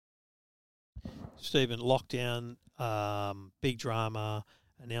Stephen, lockdown, big drama,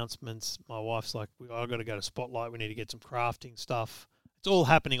 announcements. My wife's like, I've got to go to Spotlight. We need to get some crafting stuff. It's all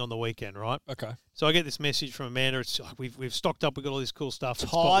happening on the weekend, right? Okay. So I get this message from Amanda. It's like, we've stocked up. We've got all this cool stuff.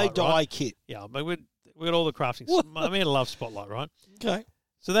 Tie-dye right? kit. Yeah, but we got all the crafting stuff. Amanda loves Spotlight, right? Okay.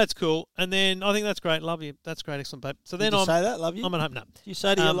 So that's cool. And then I think that's great. Love you. That's great. Excellent, babe. So then Did you say that? Love you? I'm at home. No. Do you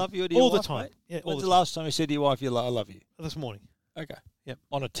say to you, love you, or to your all wife, the time. mate? Yeah, all When's the the last time you said to your wife, I love you? This morning. Okay. Yep.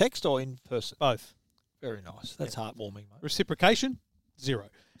 On a text or in person? Both. Very nice. That's heartwarming, mate. Reciprocation, 0.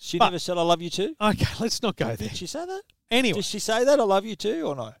 She never said, I love you too? Okay, let's not go there. Did she say that? Anyway. Did she say that, I love you too,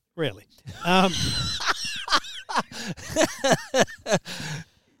 or no? Really.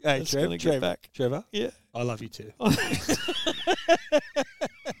 Hey, Trevor. Yeah. I love you too.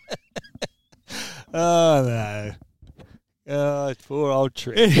 Oh, no. Oh, poor old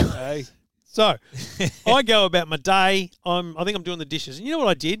Trev. Anyway. Hey. So, I go about my day. I think I'm doing the dishes. And you know what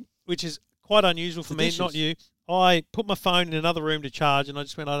I did, which is quite unusual for me, dishes. not you. I put my phone in another room to charge, and I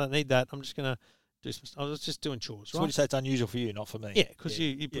just went, I don't need that. I'm just going to do some stuff. I was just doing chores, So right? when you say it's unusual for you, not for me. Yeah, because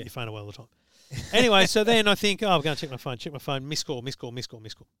you put your phone away all the time. Anyway, so then I think, I'm going to check my phone. Missed call.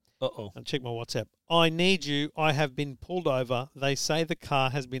 Uh-oh. And check my WhatsApp. I need you. I have been pulled over. They say the car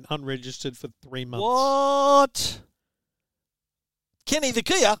has been unregistered for 3 months. What? Kenny the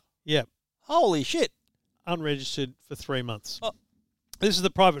Kia? Yeah. Holy shit. Unregistered for 3 months. Oh. This is the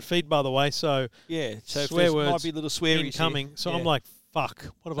private feed, by the way, so Yeah, so swear there words might be little swearies incoming. here. So Yeah. I'm like, fuck,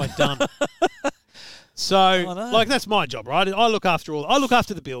 what have I done? So, no. like, that's my job, right? I look after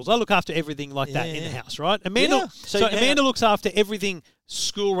the bills. I look after everything like that in the house, right? Amanda, Yeah. so Amanda looks after everything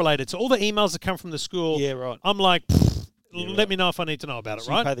school related. So all the emails that come from the school, Yeah, right. I'm like, let right. me know if I need to know about it,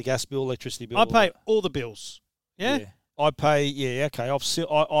 So right? you pay the gas bill, electricity bill. I pay all the bills. Yeah? I pay, okay.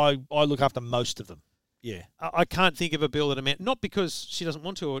 I look after most of them. Yeah. I can't think of a bill that Amanda, not because she doesn't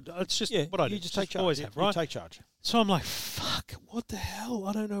want to, or it's just what I do. You just take charge. Always have, right? You take charge. So I'm like, fuck, what the hell?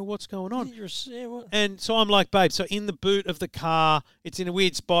 I don't know what's going on. What? And so I'm like, babe, so in the boot of the car, it's in a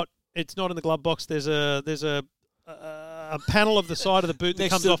weird spot. It's not in the glove box. There's a panel of the side of the boot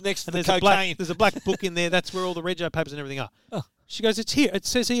that comes off. Next to and the there's cocaine. a black book in there. That's where all the rego papers and everything are. Oh. She goes, it's here. It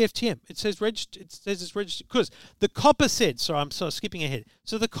says EFTM. It says registered. It says it's registered. Because the copper said, sorry, I'm sort of skipping ahead.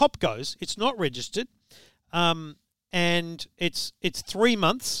 So the cop goes, it's not registered. And it's 3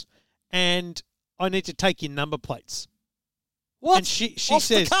 months, and I need to take your number plates. What? And she Off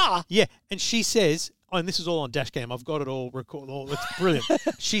says, the car? yeah, and she says, and this is all on dash cam. I've got it all recorded. It's brilliant.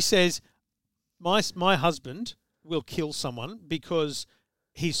 She says, my husband will kill someone because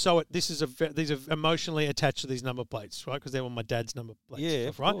he's so. These are emotionally attached to these number plates, right? Because they were my dad's number plates. Yeah,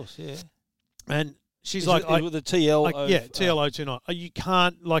 stuff, right? Of course, yeah. And she's Is like, it with the TL. yeah, TL029. You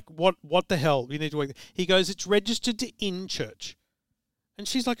can't, like, what the hell? You need to work. He goes, it's registered to in church. And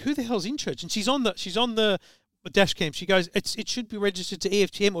she's like, who the hell's in church? And she's on the dash cam. She goes, it should be registered to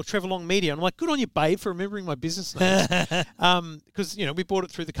EFTM or Trevor Long Media. And I'm like, good on you, babe, for remembering my business names. Because, we bought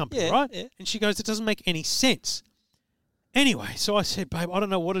it through the company, right? Yeah. And she goes, it doesn't make any sense. Anyway, so I said, babe, I don't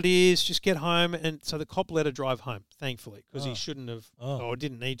know what it is. Just get home. And so the cop let her drive home, thankfully, because he shouldn't have, or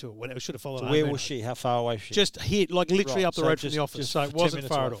didn't need to, or whatever. Should have followed So her where home. was she? How far away was she? Just here, like literally up the road from the office. So it wasn't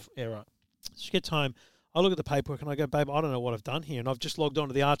far at all. Yeah, right. She gets home. I look at the paperwork and I go, babe, I don't know what I've done here. And I've just logged on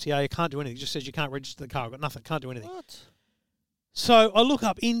to the RTA. I can't do anything. It just says you can't register the car. I've got nothing. Can't do anything. What? So I look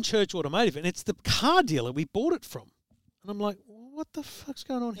up In Church Automotive and it's the car dealer we bought it from. And I'm like, what the fuck's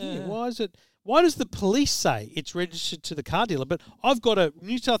going on here? Why does the police say it's registered to the car dealer? But I've got a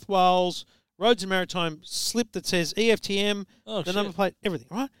New South Wales Roads and Maritime slip that says EFTM, number plate, everything,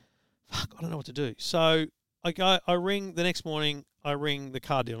 right? Fuck, I don't know what to do. So I ring the next morning. I ring the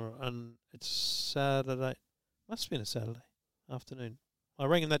car dealer, and it's Saturday. Must have been a Saturday afternoon. I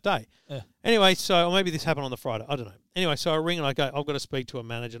rang him that day. Yeah. Anyway, or maybe this happened on the Friday. I don't know. Anyway, so I ring and I go, I've got to speak to a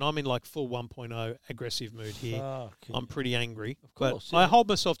manager. And I'm in like full 1.0 aggressive mood here. I'm pretty angry. Of course. But I hold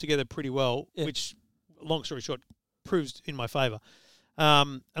myself together pretty well, which, long story short, proves in my favour.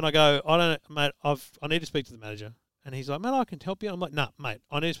 And I go, I don't know, mate, I need to speak to the manager. And he's like, mate, I can help you. I'm like, nah, mate,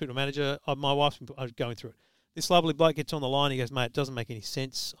 I need to speak to a manager. My wife's been going through it. This lovely bloke gets on the line. He goes, mate, it doesn't make any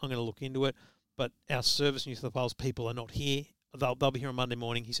sense. I'm going to look into it. But our service New South Wales people are not here. They'll be here on Monday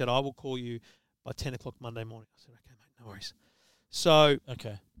morning. He said, I will call you by 10 o'clock Monday morning. I said, okay, mate, no worries. So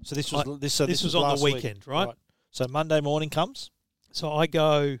this was this was on the weekend, right? So Monday morning comes. So I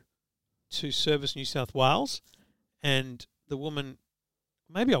go to Service New South Wales, and the woman,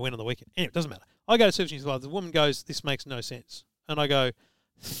 maybe I went on the weekend. Anyway, it doesn't matter. I go to Service New South Wales. The woman goes, this makes no sense. And I go,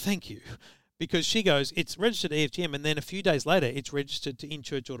 thank you. Because she goes, it's registered to EFTM, and then a few days later, it's registered to In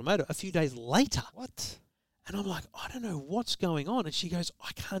Church Automotive. A few days later. What? And I'm like, I don't know what's going on. And she goes,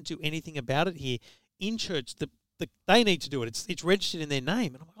 I can't do anything about it here. In church, they need to do it. It's registered in their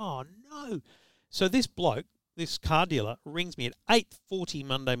name. And I'm like, oh, no. So this bloke, this car dealer, rings me at 8:40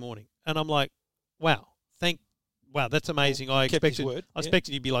 Monday morning. And I'm like, wow, that's amazing. Well, I expected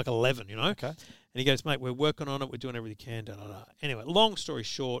yeah. you'd be like 11, you know? Okay. And he goes, mate, we're working on it. We're doing everything we can. Da, da, da. Anyway, long story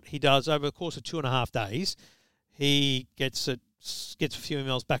short, he does, over the course of 2.5 days, he gets a few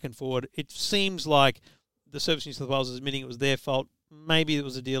emails back and forward. It seems like the Service New South Wales is admitting it was their fault. Maybe it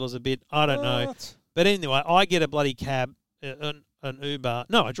was the dealers a bit. I don't know. But anyway, I get a bloody cab, an Uber.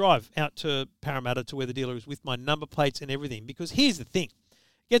 No, I drive out to Parramatta to where the dealer is with my number plates and everything. Because here's the thing.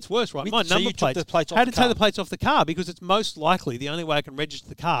 Gets worse, right? My number plates. I had to take the plates off the car because it's most likely the only way I can register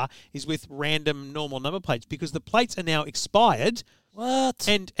the car is with random normal number plates because the plates are now expired. What?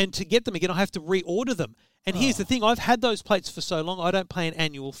 And to get them again, I have to reorder them. And here's the thing: I've had those plates for so long, I don't pay an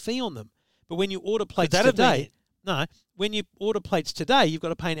annual fee on them. But when you order plates today, when you order plates today, you've got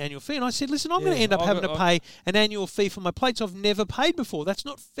to pay an annual fee. And I said, listen, I'm going to end up having to pay an annual fee for my plates I've never paid before. That's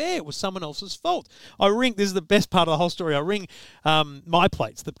not fair. It was someone else's fault. This is the best part of the whole story. I ring My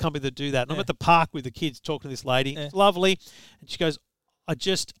Plates, the company that do that. And I'm at the park with the kids talking to this lady. It's lovely. And she goes,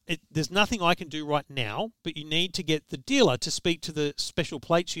 there's nothing I can do right now, but you need to get the dealer to speak to the special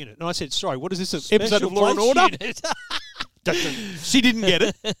plates unit. And I said, sorry, what is this, an episode of Law and Order? She didn't get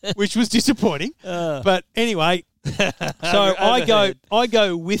it, which was disappointing. But anyway, so I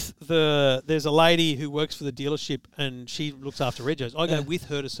go with there's a lady who works for the dealership and she looks after Regos. I go with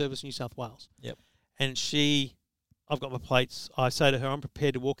her to Service New South Wales. Yep. And I've got my plates. I say to her, I'm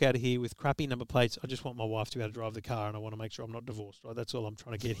prepared to walk out of here with crappy number plates. I just want my wife to be able to drive the car and I want to make sure I'm not divorced. Right? That's all I'm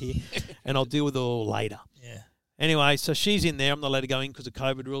trying to get here. And I'll deal with it all later. Yeah. Anyway, so she's in there. I'm not allowed to go in because of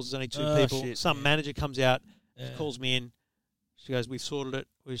COVID rules. There's only two people. Some manager comes out, calls me in. She goes, we've sorted it.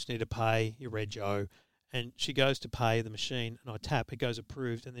 We just need to pay your Rego. And she goes to pay the machine, and I tap. It goes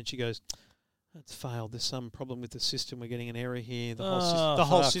approved. And then she goes, it's failed. There's some problem with the system. We're getting an error here. The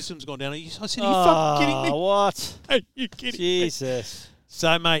whole system's gone down. I said, are you fucking kidding me? What? Are you kidding me? Jesus.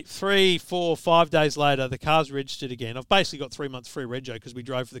 So, mate, 3, 4, 5 days later, the car's registered again. I've basically got 3 months free Rego because we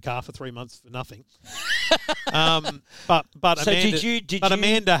drove for the car for 3 months for nothing. But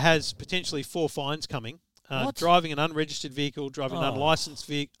Amanda has potentially 4 fines coming. Driving an unregistered vehicle, driving an unlicensed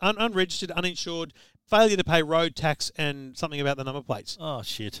vehicle, unregistered, uninsured, failure to pay road tax, and something about the number plates. Oh,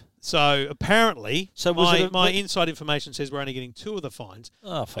 shit. So apparently, my inside information says we're only getting 2 of the fines.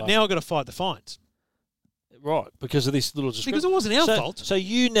 Oh, fuck. But now I've got to fight the fines. Right, because of this little discrepancy. Because it wasn't our fault. So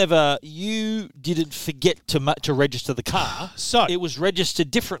you didn't forget to register the car. So it was registered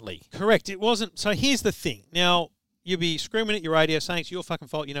differently. Correct. It wasn't. So here's the thing. Now, you'll be screaming at your radio saying it's your fucking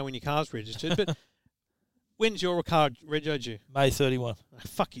fault, when your car's registered, but... When's your car Rego due? May 31. Oh,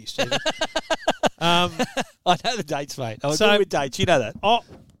 fuck you, Stephen. I know the dates, mate. I'm good with dates. You know that.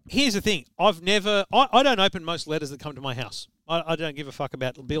 Here's the thing. I don't open most letters that come to my house. I don't give a fuck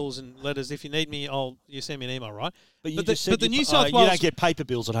about bills and letters. If you need me, you send me an email, right? But the New South Wales, you don't get paper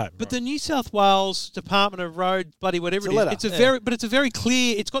bills at home. But the New South Wales Department of Road, bloody whatever it is, it's a very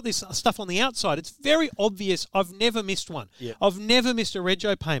clear. It's got this stuff on the outside. It's very obvious. I've never missed one. Yep. I've never missed a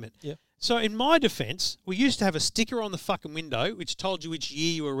Rego payment. Yep. So in my defence, we used to have a sticker on the fucking window which told you which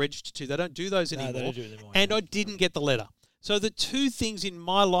year you were registered to. They don't do those anymore. They don't do it anymore. And I didn't get the letter. So the 2 things in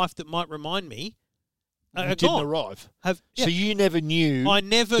my life that might remind me didn't arrive. So you never knew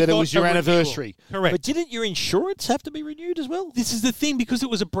that it was your anniversary. Correct. But didn't your insurance have to be renewed as well? This is the thing, because it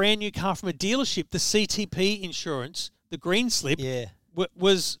was a brand new car from a dealership. The CTP insurance, the green slip,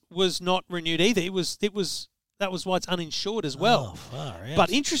 was not renewed either. That was why it's uninsured as well. Oh, far out.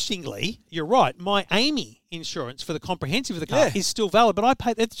 But interestingly, you're right. My Amy insurance for the comprehensive of the car is still valid, but I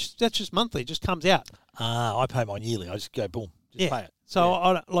pay that's just monthly. It just comes out. I pay mine yearly. I just go boom, pay it. So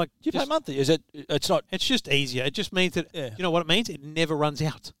I don't, like. You pay monthly? Is it? It's not. It's just easier. It just means that you know what it means. It never runs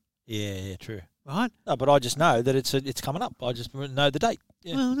out. Yeah, true. Right. No, but I just know that it's coming up. I just know the date.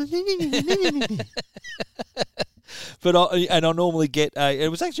 Yeah. But I normally get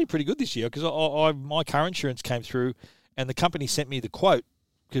it was actually pretty good this year because my car insurance came through and the company sent me the quote,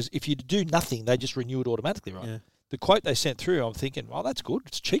 because if you do nothing they just renew it automatically, right? Yeah. The quote they sent through, I'm thinking, well, that's good,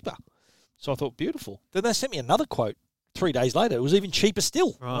 it's cheaper. So I thought, beautiful. Then they sent me another quote 3 days later. It was even cheaper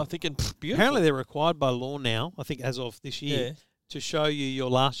still. Right. I'm thinking, beautiful. Apparently they're required by law now, I think as of this year, to show you your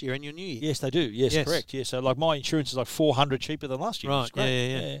last year and your new year. Yes, they do. Yes, correct. Yeah, so like my insurance is like $400 cheaper than last year. Right.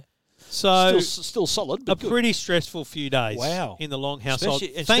 Yeah. So still solid, but pretty stressful few days. Wow. In the long household.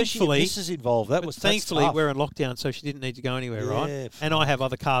 Thankfully, this is involved. Thankfully, we're in lockdown, so she didn't need to go anywhere, right? And I have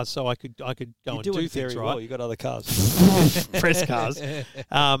other cars, so I could go and do things, right? Well. You got other cars, press cars.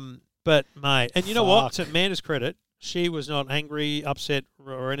 But, mate, and you know what? Fuck. To Amanda's credit, she was not angry, upset,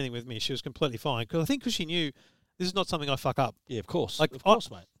 or anything with me. She was completely fine. Because I think she knew this is not something I fuck up. Yeah, of course. Like, of course,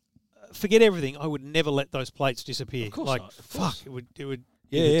 mate. Forget everything. I would never let those plates disappear. Of course like, not. Of fuck, course. it would Yeah,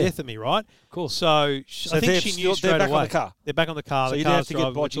 be the yeah. death of me, right? Of course. So I think she knew straight they're back away. on the car. They're back on the car. So The you didn't have car's to get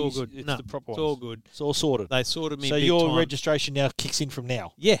drivable. It's all bodgies. good. It's No, the proper it's ones. all good. It's all sorted. They sorted me So big your time. registration now kicks in from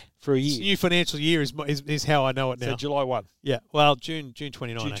now Yeah. for a This year. new financial year is how I know it now. So July 1. Yeah. Well, June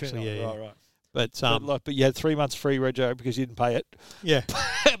 29 June actually. 29. Yeah. Right. But But you had 3 months free rego because you didn't pay it. yeah.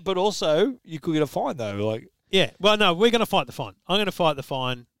 But also, you could get a fine, though. Like, Yeah. Well, no, we're going to fight the fine. I'm going to fight the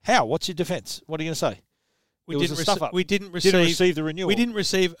fine. how? What's your defence? What are you going to say? We It was didn't a stuff up. we didn't Didn't receive receive the renewal. We didn't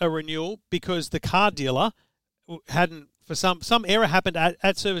receive a renewal because the car dealer hadn't, for some error happened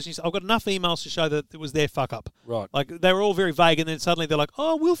at service. I've got enough emails to show that it was their fuck up. Right. Like, they were all very vague, and then suddenly they're like,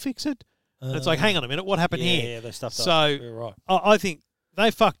 "Oh, we'll fix it." And it's like, hang on a minute, what happened yeah, here? Yeah, they stuffed So up. You're right. I think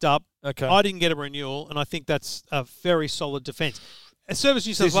they fucked up. Okay. I didn't get a renewal, and I think that's a very solid defence. Service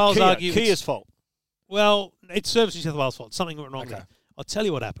New South This is Wales Kia, argue Kia's fault. well, it's Service New South Wales' fault. Something went wrong Okay. there. I'll tell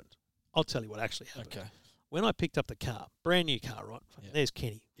you what happened. I'll tell you what actually happened. Okay. When I picked up the car, brand new car, right? Yeah. There's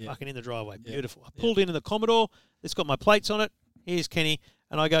Kenny, Yeah. fucking in the driveway, Yeah. beautiful. I pulled into the Commodore. It's got my plates on it. Here's Kenny,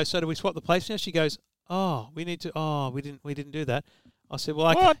 and I go, "So do we swap the plates now?" She goes, "Oh, we need to. Oh, we didn't do that." I said, "Well,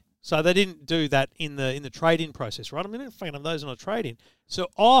 okay." What? So they didn't do that in the trade-in process, right? I mean, fucking have those on a trade-in. So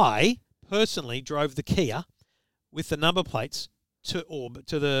I personally drove the Kia with the number plates to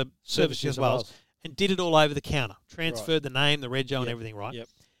the Service New South Wales and did it all over the counter. Transferred the name, the rego, and everything, right? Yep.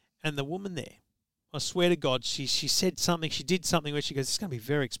 And the woman there, I swear to God, she said something. She did something where she goes, "It's going to be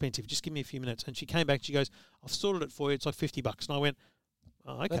very expensive. Just give me a few minutes." And she came back. She goes, "I've sorted it for you. It's like $50." And I went,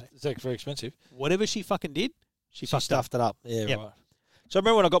 "Oh, okay." That's very expensive. Whatever she fucking did, she fucked up. stuffed it up. Yeah, Yep. right. So I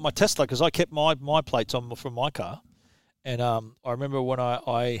remember when I got my Tesla, because I kept my plates on from my car, and I remember when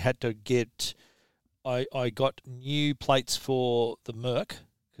I had to get, I got new plates for the Merc,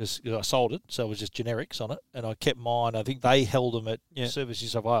 because I sold it, so it was just generics on it, and I kept mine. I think they held them at Service New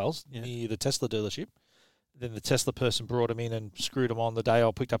South Wales near the Tesla dealership. Then the Tesla person brought them in and screwed them on the day I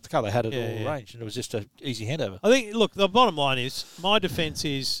picked up the car. They had it all arranged, and it was just an easy handover. I think, look, the bottom line is, my defence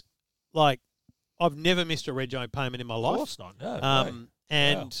is, like, I've never missed a rego payment in my life. Of course not. No.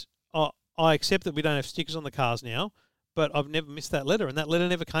 And I accept that we don't have stickers on the cars now, but I've never missed that letter, and that letter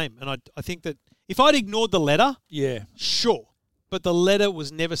never came. And I think that if I'd ignored the letter, sure, but the letter was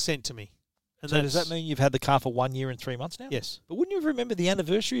never sent to me. And so does that mean you've had the car for 1 year and 3 months now? Yes. But wouldn't you remember the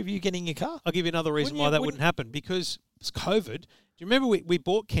anniversary of you getting your car? I'll give you another reason why that wouldn't happen, because it's COVID. Do you remember we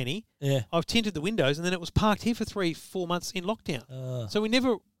bought Kenny? Yeah. I've tinted the windows, and then it was parked here for 3-4 months in lockdown. So we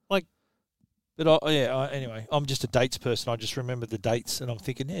never, like... But anyway, I'm just a dates person. I just remember the dates, and I'm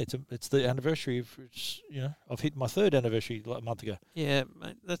thinking, it's the anniversary of, I've hit my 3rd anniversary like a month ago. Yeah,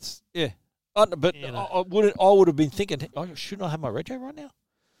 mate, that's... Yeah. But I would have been thinking, shouldn't I have my rego right now?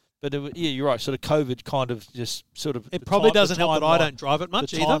 But you're right. Sort of COVID kind of just sort of... It probably doesn't help that I don't drive it much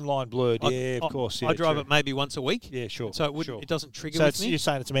the either. timeline blurred. Of course. Yeah, I drive it maybe once a week. Yeah, sure. So it doesn't trigger so with me. You're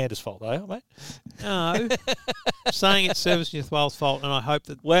saying it's Amanda's fault, though, mate? No. I'm saying it's Service New South Wales' fault, and I hope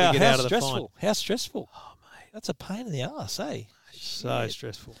that we get out of the fine. How stressful. Oh, mate. That's a pain in the arse, eh? So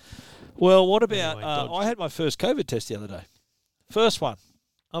stressful. Well, what about... I had my first COVID test the other day. First one.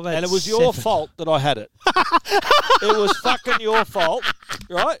 And it was your fault that I had it. It was fucking your fault,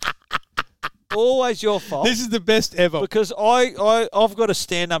 right? Always your fault. This is the best ever. Because I've got a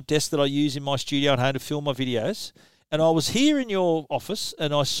stand-up desk that I use in my studio at home to film my videos. And I was here in your office,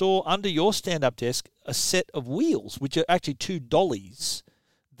 and I saw under your stand-up desk a set of wheels, which are actually 2 dollies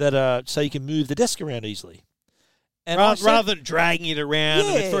that are so you can move the desk around easily. And rather than dragging it around,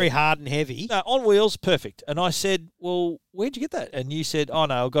 and it's very hard and heavy. No, on wheels, perfect. And I said, well, where'd you get that? And you said, oh,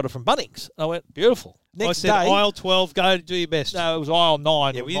 no, I got it from Bunnings. And I went, beautiful. Next day, aisle 12, go do your best. No, it was aisle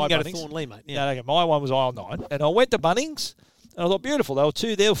 9. Yeah, we didn't go to Thornley, mate. Yeah. No, my one was aisle 9. And I went to Bunnings, and I thought, beautiful. There were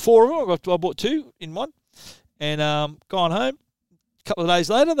 2 there, 4 of them. I bought 2 in one. And gone home. A couple of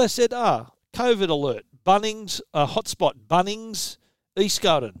days later, they said, COVID alert. Bunnings, hotspot, Bunnings, East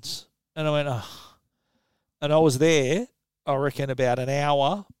Gardens. And I went, And I was there, I reckon, about an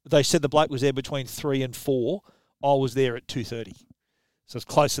hour. They said the bloke was there between 3 and 4. I was there at 2:30. So it's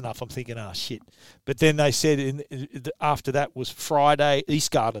close enough. I'm thinking, shit. But then they said after that was Friday,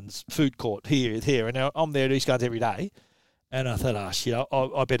 East Gardens food court here. And I'm there at East Gardens every day. And I thought, shit,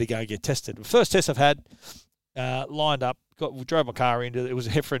 I better go and get tested. The first test I've had, lined up, drove my car into it. Was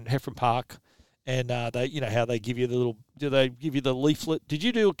Heffron Park. And they, how they give you do they give you the leaflet? Did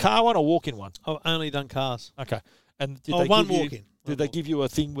you do a car one or walk-in one? I've only done cars. Okay. And did one walk-in. Did they give you a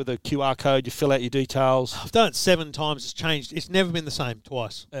thing with a QR code? You fill out your details. I've done it 7 times. It's changed. It's never been the same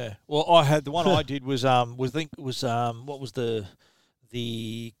twice. Yeah. Well, I had the one I did was what was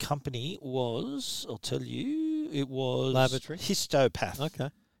the company was? I'll tell you. It was Laboratory. Histopath. Okay.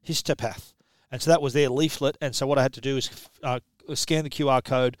 Histopath. And so that was their leaflet. And so what I had to do is scan the QR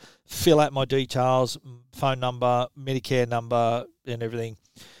code, fill out my details, phone number, Medicare number, and everything.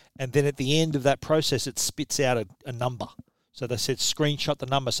 And then at the end of that process, it spits out a number. So they said screenshot the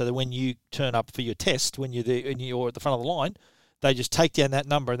number so that when you turn up for your test, when you're there and you're at the front of the line, they just take down that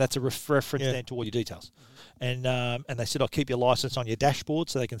number, and that's a reference then to all your details. Mm-hmm. And they said, I'll keep your license on your dashboard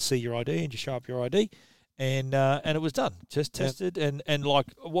so they can see your ID and just show up your ID. And it was done. Just tested. And like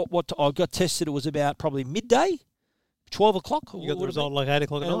what I got tested, it was about probably midday, 12 o'clock. You got the result like 8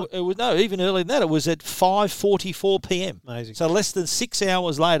 o'clock at night? It was, no, even earlier than that. It was at 5:44 p.m. Amazing. So less than 6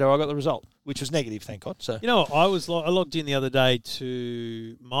 hours later, I got the result, which was negative, thank God. So you know, I logged in the other day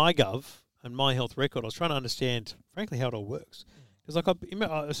to MyGov and My Health Record. I was trying to understand, frankly, how it all works. Because like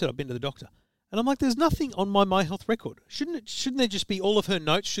I said, I've been to the doctor. And I'm like, there's nothing on my Health Record. Shouldn't there just be all of her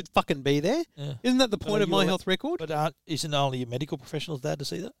notes should fucking be there? Yeah. Isn't that the point of My Health Record? But isn't only your medical professionals there to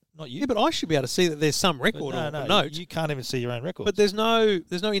see that? Not you. Yeah, but I should be able to see that there's some record on the note. You can't even see your own record. But there's no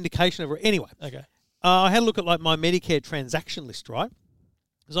indication of it. Anyway. Okay. I had a look at like my Medicare transaction list, right?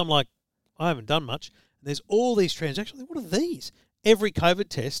 Because I'm like, I haven't done much. And there's all these transactions. What are these? Every COVID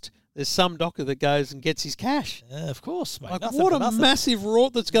test, there's some doctor that goes and gets his cash. Yeah, of course, mate. Like, what a massive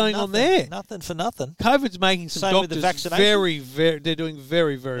rort that's going on there. Nothing for nothing. COVID's making some doctors very, they're doing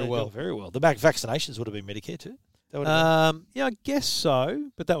very, very well. Very well. The vaccinations would have been Medicare too. Yeah, I guess so.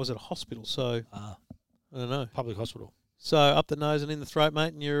 But that was at a hospital, so I don't know. Public hospital. So up the nose and in the throat,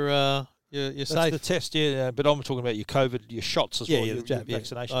 mate, and you're That's safe. the test, yeah. But I'm talking about your COVID, your shots as well. Yeah, your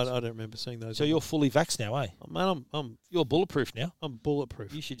vaccinations. I don't remember seeing those. So you're fully vaxxed now, eh? Oh, man, you're bulletproof now. I'm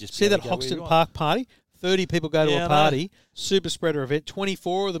bulletproof. You should just see that Hoxton Park party. 30 people go to a party, super spreader event.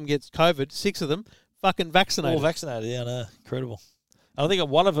 24 of them gets COVID. 6 of them fucking vaccinated. All vaccinated, yeah, no, incredible. I think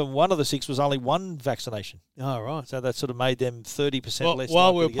one of the 6 was only one vaccination. Oh, right. So that sort of made them 30% less.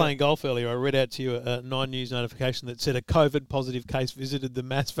 While we were playing golf earlier, I read out to you a 9 News notification that said a COVID positive case visited the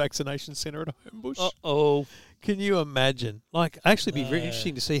mass vaccination centre at Homebush. Uh-oh. Can you imagine? Like, actually be very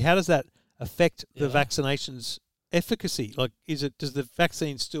interesting to see how does that affect the vaccination's efficacy? Like, does the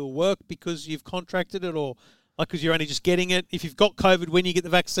vaccine still work because you've contracted it, or like because you're only just getting it? If you've got COVID when you get the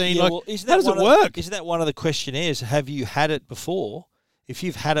vaccine, how does it work? Isn't that one of the questionnaires? Have you had it before? If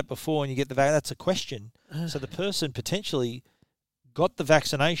you've had it before and you get the vaccine, that's a question. So the person potentially got the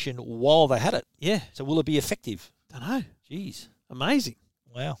vaccination while they had it. Yeah. So will it be effective? Don't know. Jeez. Amazing.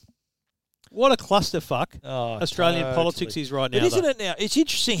 Wow. What a clusterfuck Australian politics is right now. But isn't it now? It's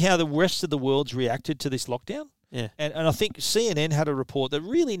interesting how the rest of the world's reacted to this lockdown. Yeah. And I think CNN had a report that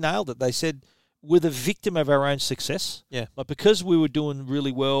really nailed it. They said, we're the victim of our own success. Yeah. Like, because we were doing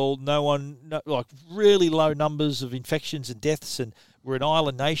really well, really low numbers of infections and deaths, and we're an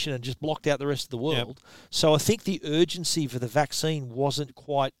island nation and just blocked out the rest of the world. Yep. So I think the urgency for the vaccine wasn't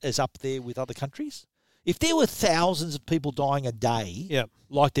quite as up there with other countries. If there were thousands of people dying a day,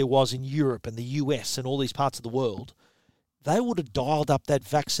 like there was in Europe and the US and all these parts of the world, they would have dialed up that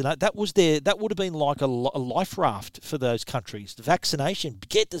vaccination. That would have been like a life raft for those countries. The vaccination,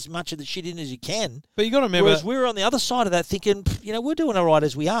 get as much of the shit in as you can. But you got to remember, whereas we're on the other side of that, thinking, we're doing all right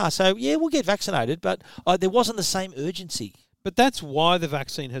as we are. So yeah, we'll get vaccinated, but there wasn't the same urgency. But that's why the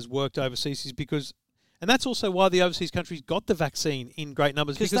vaccine has worked overseas, is because, and that's also why the overseas countries got the vaccine in great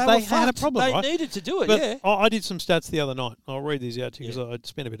numbers, because they had a problem. They needed to do it. But I did some stats the other night. I'll read these out to you because I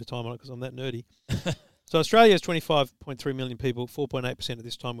spent a bit of time on it because I'm that nerdy. So Australia has 25.3 million people. 4.8% at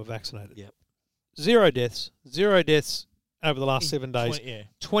this time were vaccinated. Yep. 0 deaths. 0 deaths over the last 7 days.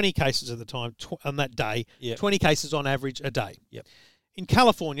 20 cases at the time on that day. Yep. 20 cases on average a day. Yep. In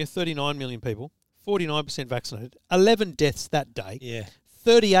California, 39 million people. 49% vaccinated. 11 deaths that day. Yeah.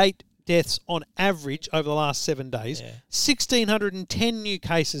 38 deaths on average over the last 7 days. Yeah. 1,610 new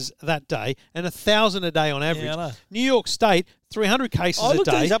cases that day, and 1,000 a day on average. Yeah, I know. New York State, 300 cases a day. I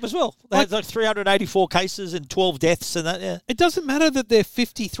looked these up as well. They had like 384 cases and 12 deaths and that. Yeah. It doesn't matter that they're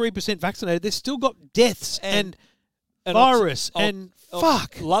 53% vaccinated. They've still got deaths and virus and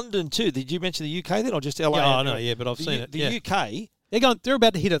fuck. London too. Did you mention the UK then, or just LA? Yeah, I know. Yeah, but I've seen it. The UK. They're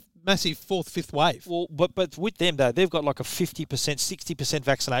about to hit a massive 4th, 5th wave. Well, but with them though, they've got like a 50%, 60%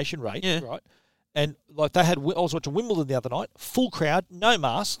 vaccination rate, right? And like I was watching Wimbledon the other night, full crowd, no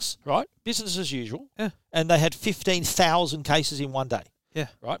masks, right? Business as usual. Yeah. And they had 15,000 cases in one day. Yeah.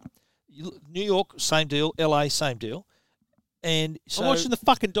 Right? New York, same deal. LA, same deal. And so I'm watching the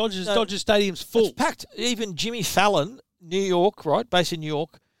fucking Dodgers. Dodgers Stadium's full. It's packed. Even Jimmy Fallon, New York, right, based in New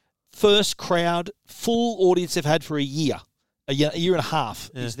York, first crowd, full audience they've had for a year and a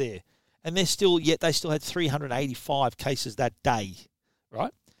half is there. And they still had 385 cases that day,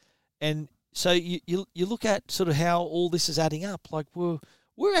 right? And so you look at sort of how all this is adding up. Like we're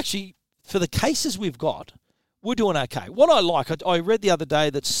actually, for the cases we've got, we're doing okay. What I like, I read the other day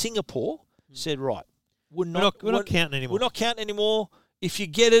that Singapore said, right, we're not counting anymore. We're not counting anymore. If you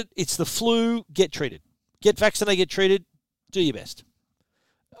get it, it's the flu, get treated. Get vaccinated, get treated, do your best.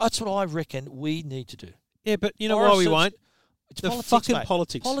 That's what I reckon we need to do. Yeah, but you know why we won't? It's the politics, fucking mate.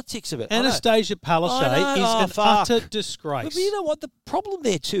 politics. Politics of it. Anastasia Palaszczuk is an utter disgrace. But you know what? The problem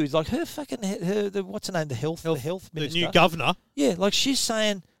there too is like her fucking what's her name? The health minister, the new governor. Yeah, like she's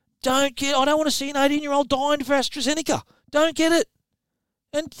saying, I don't want to see an 18-year-old dying for AstraZeneca. Don't get it.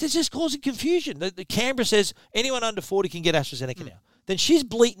 And it's just causing confusion. The Canberra says anyone under 40 can get AstraZeneca now. Then she's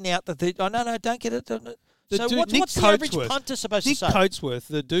bleating out that no, don't get it. So dude, what's the average punter supposed to say? Nick Coatsworth,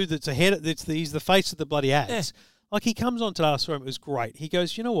 the dude that's ahead, he's the face of the bloody ads. Yeah. Like, he comes on to us, it was great. He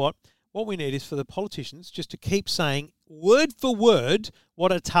goes, you know what? What we need is for the politicians just to keep saying word for word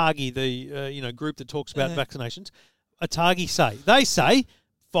what ATAGI, the group that talks about vaccinations, ATAGI say. They say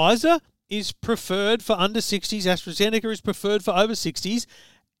Pfizer is preferred for under 60s, AstraZeneca is preferred for over 60s.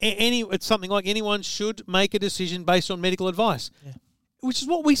 It's something like anyone should make a decision based on medical advice. Yeah. Which is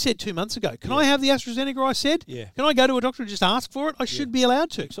what we said 2 months ago. Can I have the AstraZeneca, I said? Yeah. Can I go to a doctor and just ask for it? I should be allowed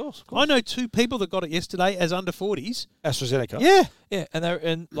to. Of course. I know 2 people that got it yesterday as under 40s. AstraZeneca? Yeah. Yeah,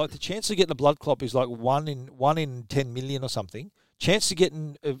 and like the chance of getting a blood clot is like 1 in 10 million or something. Chance of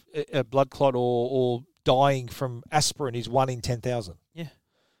getting a blood clot or dying from aspirin is 1 in 10,000. Yeah.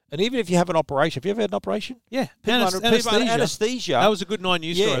 And even if you have an operation, have you ever had an operation? Yeah. Anesthesia. That was a good 9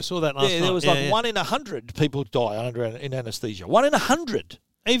 News story. I saw that last night. There was 1 in 100 people die in anesthesia. 1 in 100.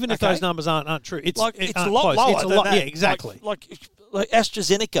 Even if those numbers aren't true. It's a lot lower. It's a lot, yeah, exactly. Like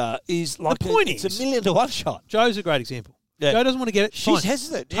AstraZeneca is like the point it's a million to one shot. Joe's a great example. Yeah. Joe doesn't want to get it. She's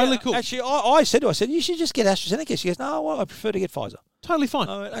hesitant. Totally cool. Actually, I said to her, you should just get AstraZeneca. She goes, no, I prefer to get Pfizer. Totally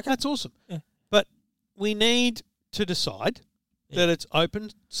fine. That's awesome. Yeah. But we need to decide that it's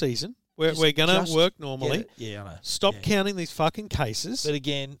open season. We're going to work normally. Yeah, I know. Stop counting these fucking cases. But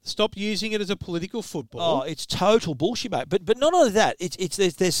again, stop using it as a political football. Oh, it's total bullshit, mate. But not only that, it's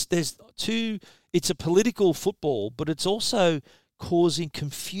a political football, but it's also causing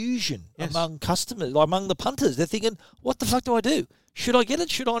confusion among customers, among the punters. They're thinking, what the fuck do I do? Should I get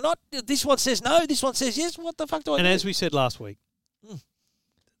it? Should I not? This one says no. This one says yes. What the fuck do I do? And as we said last week,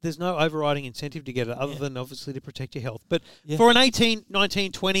 there's no overriding incentive to get it other than obviously to protect your health. But for an 18,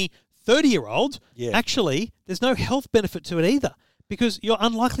 19, 20, 30-year-old, actually, there's no health benefit to it either because you're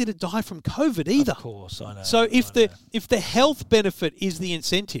unlikely to die from COVID either. Of course, I know. So if the health benefit is the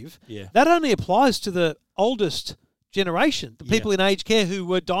incentive, that only applies to the oldest generation, the people in aged care who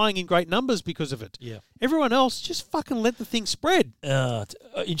were dying in great numbers because of it. Yeah. Everyone else, just fucking let the thing spread.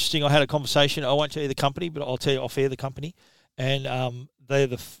 Interesting. I had a conversation. I won't tell you the company, but I'll tell you off air the company. And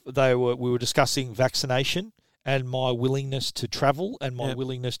we were discussing vaccination and my willingness to travel and my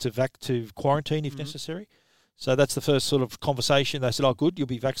willingness to quarantine if necessary. So that's the first sort of conversation. They said, oh, good, you'll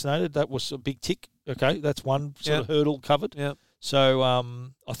be vaccinated. That was a big tick. Okay, that's one sort of hurdle covered. Yeah. So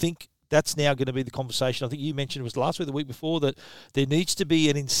I think that's now going to be the conversation. I think you mentioned it was last week, the week before, that there needs to be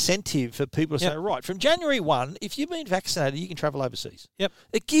an incentive for people to say, right, from January 1, if you've been vaccinated, you can travel overseas. Yep.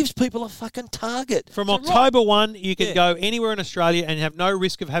 It gives people a fucking target. From October 1, you can go anywhere in Australia and have no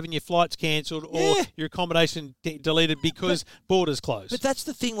risk of having your flights cancelled or your accommodation deleted because borders closed. But that's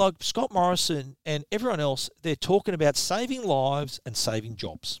the thing, like Scott Morrison and everyone else, they're talking about saving lives and saving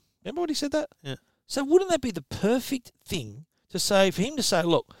jobs. Remember what he said that? Yeah. So wouldn't that be the perfect thing to say, for him to say,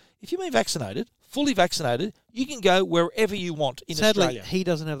 look, if you've been vaccinated, fully vaccinated, you can go wherever you want in Australia. He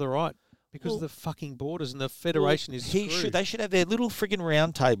doesn't have the right because of the fucking borders and the federation is screwed. They should have their little friggin'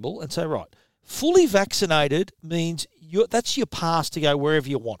 round table and say, right, fully vaccinated means that's your pass to go wherever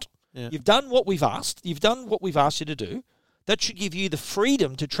you want. Yeah. You've done what we've asked. You've done what we've asked you to do. That should give you the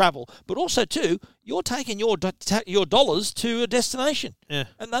freedom to travel. But also, too, you're taking your dollars to a destination. Yeah.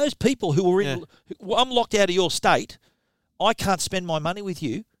 And those people who are I'm locked out of your state, I can't spend my money with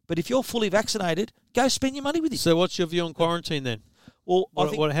you. But if you're fully vaccinated, go spend your money with you. So what's your view on quarantine then? Well, I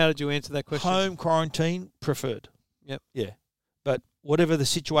think how did you answer that question? Home quarantine preferred. Yep. Yeah. But whatever the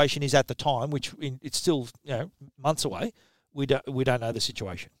situation is at the time, which it's still months away, we don't know the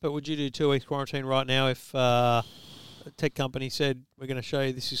situation. But would you do 2 weeks quarantine right now if a tech company said we're going to show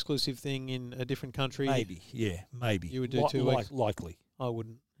you this exclusive thing in a different country? Maybe. Yeah. Maybe. You would do 2 weeks. Likely. I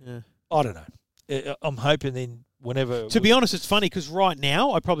wouldn't. Yeah. I don't know. I'm hoping then whenever. To be honest, it's funny because right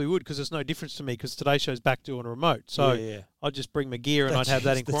now I probably would because there's no difference to me because Today's Show's back doing a remote. So I'd just bring my gear and I'd have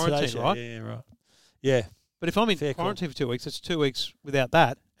that in quarantine, right? Yeah, right. Yeah. But if I'm in quarantine for 2 weeks, it's 2 weeks without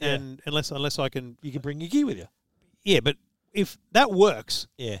that. Yeah. And unless I can... You can bring your gear with you. Yeah, but if that works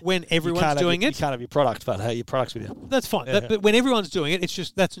when everyone's doing it... You can't have your product, but your product's with you. That's fine. But when everyone's doing it, it's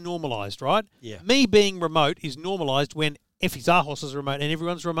just that's normalised, right? Yeah. Me being remote is normalised when Effie Zahos is remote and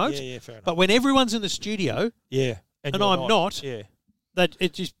everyone's remote. Yeah, fair enough. But when everyone's in the studio and I'm not, that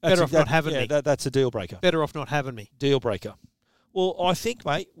it's just better off not having me. That's a deal breaker. Better off not having me. Deal breaker. Well, I think,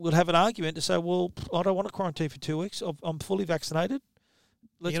 mate, we'll have an argument to say, well, I don't want to quarantine for 2 weeks. I'm fully vaccinated.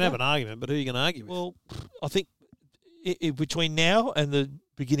 You can have an argument, but who are you going to argue with? Well, I think between now and the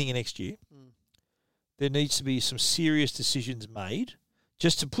beginning of next year, there needs to be some serious decisions made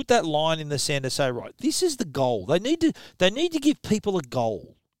just to put that line in the sand to say, right, this is the goal. They need to give people a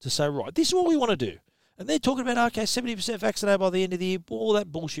goal to say, right, this is what we want to do. And they're talking about, okay, 70% vaccinated by the end of the year, all that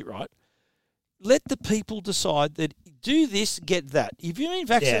bullshit, right? Let the people decide that do this, get that. If you're been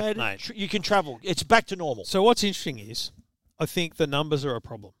vaccinated, you can travel. It's back to normal. So what's interesting is I think the numbers are a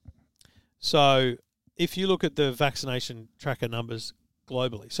problem. So if you look at the vaccination tracker numbers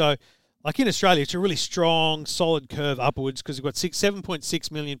globally, so like in Australia, it's a really strong, solid curve upwards because we've got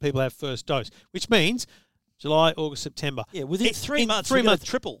 7.6 million people have first dose, which means July, August, September. Yeah, within 3 months, 3 months,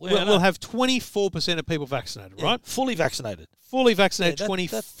 triple. We'll have 24% of people vaccinated, right? Fully vaccinated. Fully vaccinated, 24%,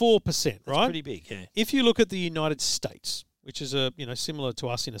 right? That's pretty big, yeah. If you look at the United States, which is similar to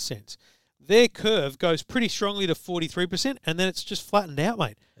us in a sense, their curve goes pretty strongly to 43%, and then it's just flattened out,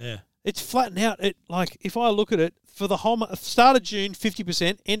 mate. Yeah. It's flattened out. If I look at it, for the whole start of June,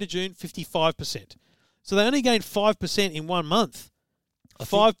 50%, end of June, 55%. So they only gained 5% in 1 month.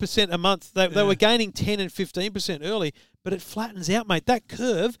 5% a month. They were gaining 10 and 15% early, but it flattens out, mate. That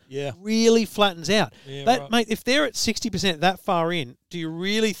curve really flattens out. Yeah, Mate, if they're at 60% that far in, do you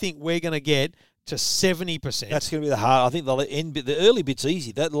really think we're going to get to 70%? That's going to be the hard. I think the early bit's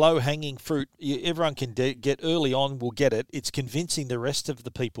easy. That low-hanging fruit, everyone can get early on, will get it. It's convincing the rest of the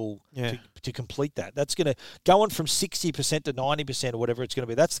people to complete that. That's going to, going from 60% to 90% or whatever it's going to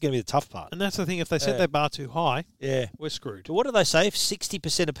be, that's going to be the tough part. And that's the thing, if they set that bar too high, we're screwed. But what do they say? If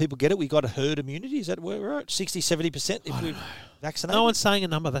 60% of people get it, we got a herd immunity? Is that where we're at? 60, 70% if we're vaccinated? No one's saying a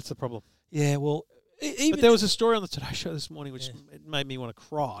number. That's the problem. Yeah, well... But there was a story on the Today Show this morning which it made me want to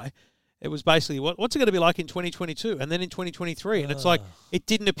cry. It was basically, what's it going to be like in 2022 and then in 2023? And it's like, it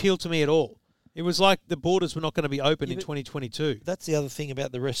didn't appeal to me at all. It was like the borders were not going to be open in 2022. That's the other thing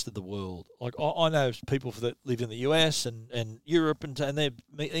about the rest of the world. Like, I know people that live in the US and Europe, and they're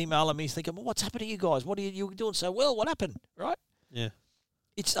emailing me thinking, well, what's happened to you guys? What are you doing so well? What happened? Right? Yeah.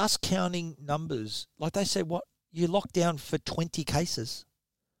 It's us counting numbers. Like they said, you locked down for 20 cases.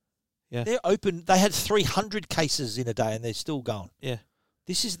 Yeah. They're open. They had 300 cases in a day and they're still going. Yeah.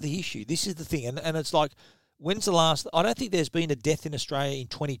 This is the issue. This is the thing. And it's like, when's the last... I don't think there's been a death in Australia in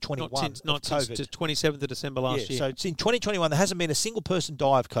 2021 Not since the 27th of December last year. So it's in 2021. There hasn't been a single person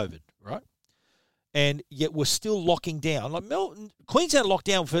die of COVID, right? And yet we're still locking down. Like Queensland locked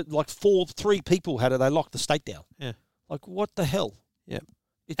down for like 3 people. How did they lock the state down? Yeah. Like, what the hell? Yeah.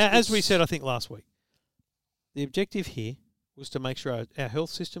 As we said, I think, last week, the objective here was to make sure our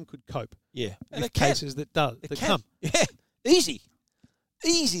health system could cope with cases that come. Yeah.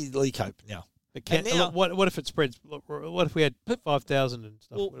 Easily cope now. Now, what if it spreads? What if we had 5,000 and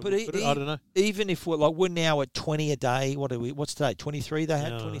stuff? Well, I don't know. Even if we're now at 20 a day, what's today? 23 they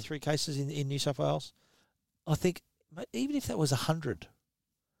had? 23 cases in New South Wales? I think, even if that was 100,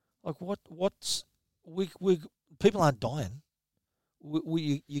 like people aren't dying.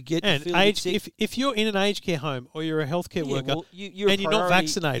 You get... And if you're in an aged care home or you're a healthcare worker you're not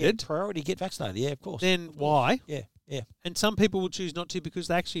vaccinated... priority get vaccinated, yeah, of course. Then why? Yeah. And some people will choose not to because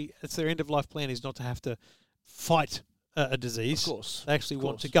it's their end-of-life plan is not to have to fight a disease. Of course. They actually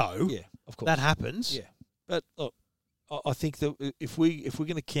want to go. Yeah, of course. That happens. Yeah. But look, I think that if we're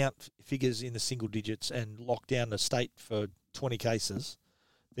going to count figures in the single digits and lock down the state for 20 cases,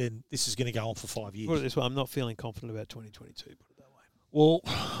 then this is going to go on for 5 years. Put it this way, I'm not feeling confident about 2022, put it that way. Well,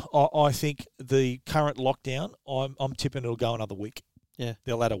 I think the current lockdown, I'm tipping it'll go another week. Yeah.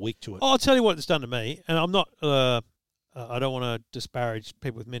 They'll add a week to it. I'll tell you what it's done to me, and I'm not... I don't want to disparage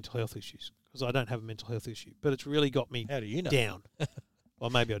people with mental health issues because I don't have a mental health issue, but it's really got me down. Well,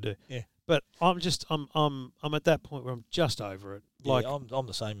 maybe I do. Yeah. But I'm at that point where I'm just over it. Like I'm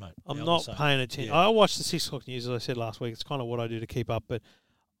the same, mate. I'm not paying attention. Yeah. I watch the 6 o'clock news, as I said last week. It's kind of what I do to keep up. But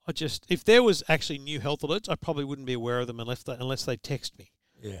if there was actually new health alerts, I probably wouldn't be aware of them unless they text me.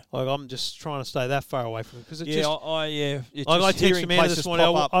 Yeah. Like, I'm just trying to stay that far away from it because it Yeah, just. I texted Amanda this morning.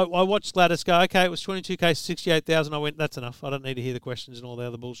 I watched Gladys go, okay, it was 22 cases, 68,000. I went, that's enough. I don't need to hear the questions and all the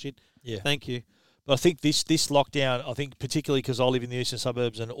other bullshit. Yeah. Thank you. But I think this lockdown, I think particularly because I live in the eastern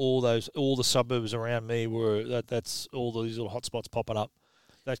suburbs and all the suburbs around me were that's all these little hotspots popping up.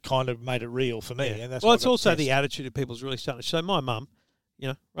 That kind of made it real for me. Yeah. And that's well, it's also the attitude of people's really starting to show. My mum,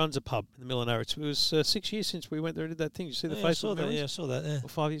 runs a pub in the middle of nowhere. It was 6 years since we went there and did that thing. Did you see the Facebook? I saw that. Yeah. Or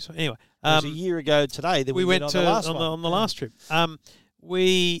 5 years. Anyway, it was a year ago today that we went on the last on the last trip. I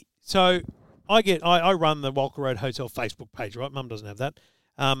run the Walker Road Hotel Facebook page, right? Mum doesn't have that.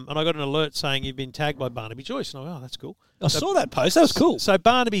 And I got an alert saying you've been tagged by Barnaby Joyce. And I went, oh, that's cool. I saw that post. That was cool. So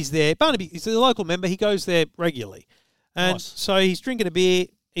Barnaby's there. Barnaby is a local member. He goes there regularly. And so he's drinking a beer.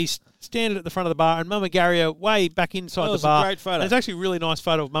 He's standing at the front of the bar, and Mum and Gary are way back inside the bar. It was a great photo. And it's actually a really nice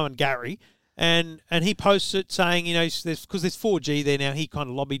photo of Mum and Gary. And he posts it saying, because there's 4G there now, he kind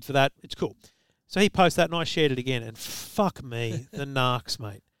of lobbied for that. It's cool. So he posted that, and I shared it again. And fuck me, the narcs,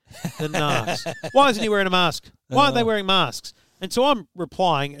 mate. The narcs. Why isn't he wearing a mask? Why aren't they wearing masks? And so I'm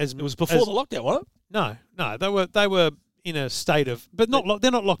replying as... It was before the lockdown, wasn't it? No. They were in a state of... But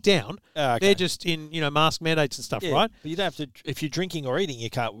they're not locked down. Okay. They're just in, mask mandates and stuff, right? But you don't have to... If you're drinking or eating, you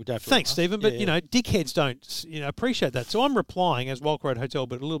can't... Thanks, Stephen. But, dickheads don't, appreciate that. So I'm replying as Walker Road Hotel,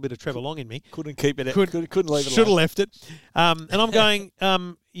 but a little bit of Trevor Long in me. Couldn't keep it... Couldn't leave it Should have left it. And I'm going,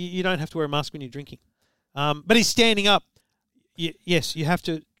 you don't have to wear a mask when you're drinking. But he's standing up. Yes, you have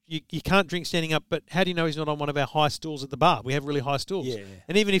to... You can't drink standing up, but how do you know he's not on one of our high stools at the bar? We have really high stools. Yeah.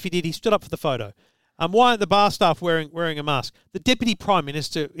 And even if he did, he stood up for the photo. Why aren't the bar staff wearing a mask? The Deputy Prime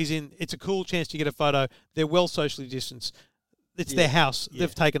Minister is in. It's a cool chance to get a photo. They're well socially distanced. It's their house. Yeah.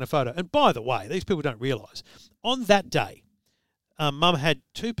 They've taken a photo. And by the way, these people don't realise, on that day, Mum had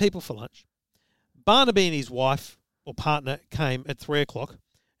 2 people for lunch. Barnaby and his wife or partner came at 3 o'clock.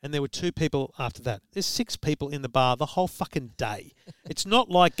 And there were 2 people after that. There's 6 people in the bar the whole fucking day. It's not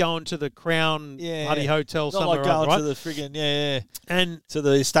like going to the Crown bloody hotel somewhere, not like going right? to the friggin' and to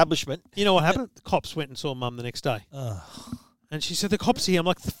the establishment. You know what happened? The cops went and saw Mum the next day. Oh. And she said, the cops are here. I'm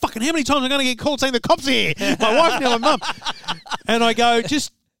like, fucking how many times am I going to get called saying the cops are here? My wife and my mum. And I go,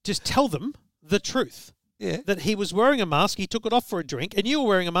 just tell them the truth. Yeah. That he was wearing a mask, he took it off for a drink, and you were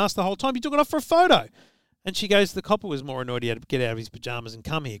wearing a mask the whole time. You took it off for a photo. And she goes, the copper was more annoyed he had to get out of his pajamas and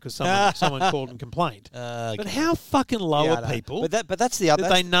come here because someone called and complained. Okay. But how fucking low are people? But that's the other.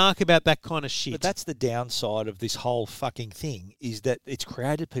 That they narc about that kind of shit. But that's the downside of this whole fucking thing is that it's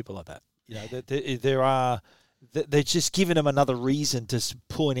created people like that. They're just giving them another reason to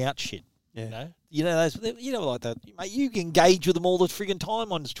point out shit. Yeah. Like that. Mate, you can engage with them all the friggin'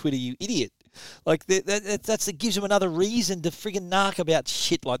 time on Twitter, you idiot. Like that gives them another reason to friggin' narc about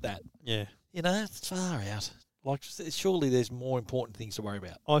shit like that. Yeah. It's far out. Like, surely there's more important things to worry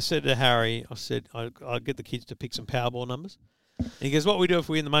about. I said to Harry, I'll get the kids to pick some Powerball numbers. And he goes, what we do if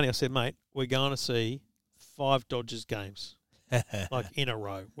we win the money? I said, mate, we're going to see 5 Dodgers games, like in a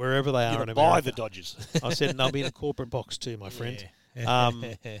row, wherever they are in America. Buy the Dodgers. I said, and they'll be in a corporate box too, my friend. Yeah.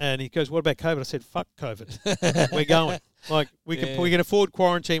 And he goes, what about COVID? I said, fuck COVID. We're going. Like, we can afford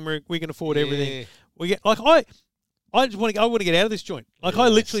quarantine. We can afford everything. I want to get out of this joint. Like, I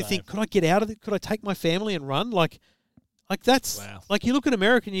literally think, could I get out of it? Could I take my family and run? Like that's like you look at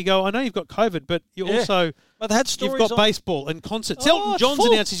America and you go, I know you've got COVID, but you also you've got baseball and concerts. Elton John's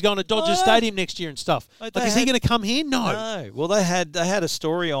announced he's going to Dodger Stadium next year and stuff. Is he going to come here? No. Well, they had a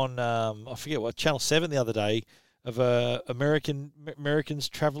story on I forget what Channel 7 the other day of Americans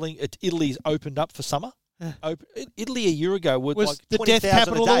travelling. Italy's opened up for summer. Italy a year ago was like the death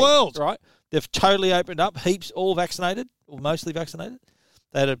capital of the world, right? They've totally opened up, heaps, all vaccinated, or mostly vaccinated.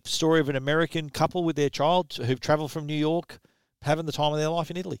 They had a story of an American couple with their child who've travelled from New York, having the time of their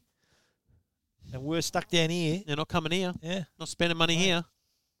life in Italy. And we're stuck down here. They're not coming here. Yeah. Not spending money here.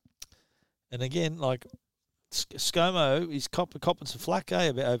 And again, like, ScoMo is copping some flack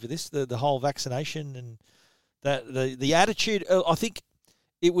over this, the whole vaccination and that the attitude. I think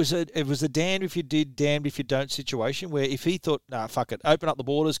it was a damned if you did, damned if you don't situation where if he thought, nah, fuck it, open up the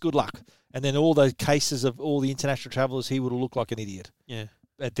borders, good luck. And then all those cases of all the international travellers, he would have looked like an idiot. Yeah.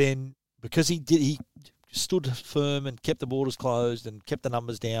 But then because he stood firm and kept the borders closed and kept the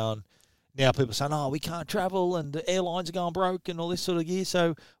numbers down, now people are saying, oh, we can't travel and the airlines are going broke and all this sort of gear.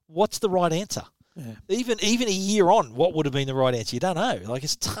 So what's the right answer? Yeah. Even a year on, what would have been the right answer? You don't know. Like,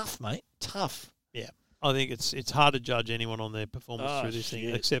 it's tough, mate. Tough. Yeah. I think it's hard to judge anyone on their performance through this thing,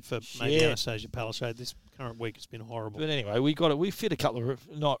 except for maybe Anastasia Palaszczuk. This current week has been horrible. But anyway, we fit a couple of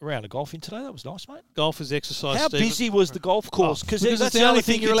round of golf in today. That was nice, mate. Golf is exercise. How busy was the golf course? Because it's the only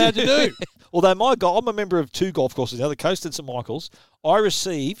thing you're allowed to do. Although I'm a member of 2 golf courses now, the Coast and St Michael's. I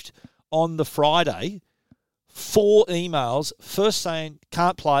received on the Friday 4 emails, first saying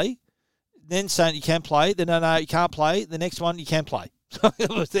can't play, then saying you can play, then no, you can't play, the next one you can play. So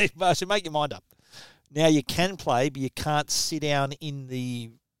make your mind up. Now you can play, but you can't sit down in the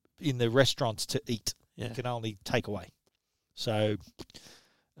restaurants to eat. Yeah. You can only take away. So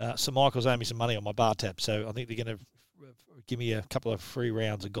St Michael's owe me some money on my bar tab, so I think they're going to give me a couple of free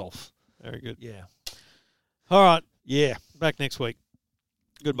rounds of golf. Very good. Yeah. All right. Yeah. Back next week.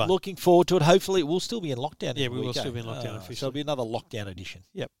 Goodbye. Looking forward to it. Hopefully, we'll still be in lockdown. Yeah, we will still be in lockdown officially. So it'll be another lockdown edition.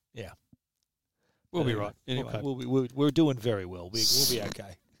 Yep. Yeah. We'll be right. Anyway, Okay. we're doing very well. We'll be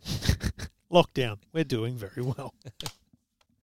okay. Lockdown. We're doing very well.